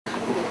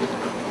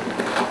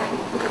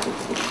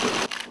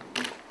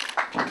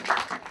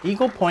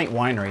Eagle Point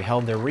Winery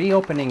held their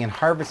reopening and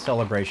harvest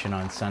celebration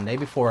on Sunday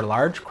before a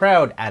large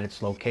crowd at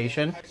its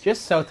location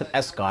just south of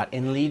Escott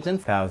in Leeds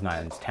and Thousand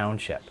Islands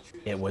Township.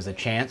 It was a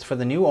chance for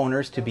the new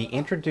owners to be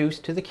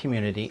introduced to the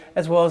community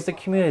as well as the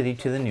community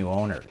to the new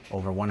owner.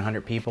 Over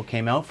 100 people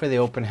came out for the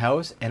open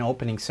house and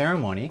opening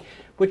ceremony,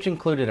 which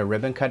included a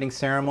ribbon cutting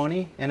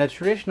ceremony and a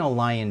traditional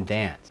lion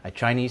dance, a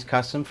Chinese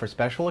custom for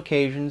special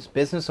occasions,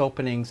 business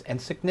openings,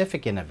 and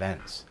significant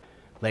events.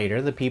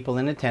 Later, the people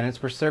in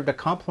attendance were served a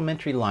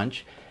complimentary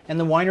lunch, and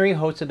the winery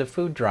hosted a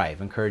food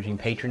drive, encouraging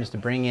patrons to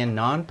bring in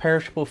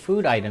non-perishable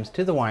food items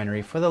to the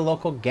winery for the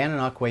local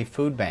Gananoque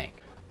Food Bank.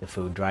 The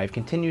food drive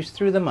continues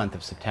through the month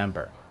of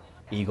September.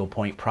 Eagle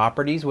Point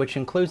Properties, which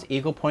includes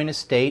Eagle Point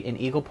Estate and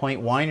Eagle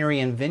Point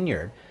Winery and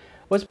Vineyard,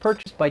 was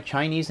purchased by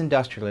Chinese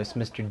industrialist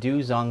Mr. Du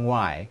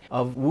Zhongwei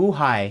of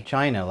Wuhai,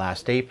 China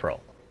last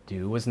April.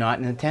 Du was not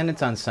in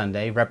attendance on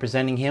Sunday.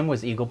 Representing him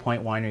was Eagle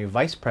Point Winery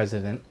Vice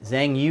President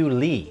Zhang Yu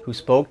Li, who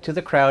spoke to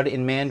the crowd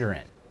in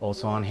Mandarin.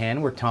 Also on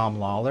hand were Tom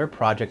Lawler,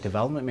 Project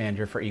Development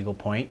Manager for Eagle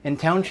Point, and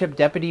Township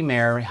Deputy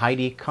Mayor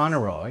Heidi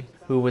Conroy,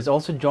 who was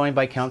also joined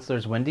by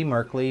Councillors Wendy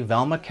Merkley,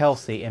 Velma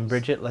Kelsey, and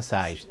Bridget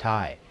Lesage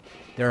Tai.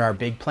 There are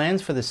big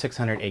plans for the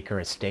 600-acre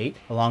estate.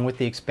 Along with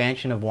the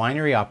expansion of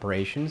winery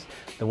operations,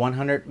 the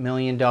 $100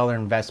 million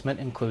investment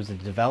includes the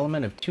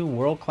development of 2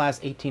 world-class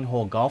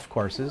 18-hole golf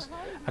courses,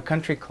 a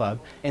country club,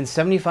 and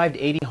 75 to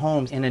 80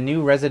 homes in a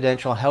new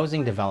residential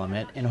housing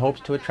development in hopes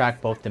to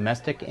attract both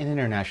domestic and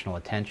international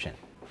attention.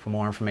 For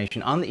more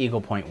information on the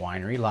Eagle Point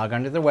Winery, log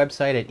on to their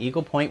website at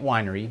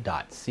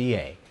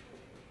eaglepointwinery.ca.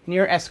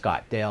 Near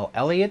Escott, Dale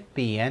Elliott,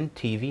 BN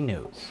TV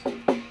News.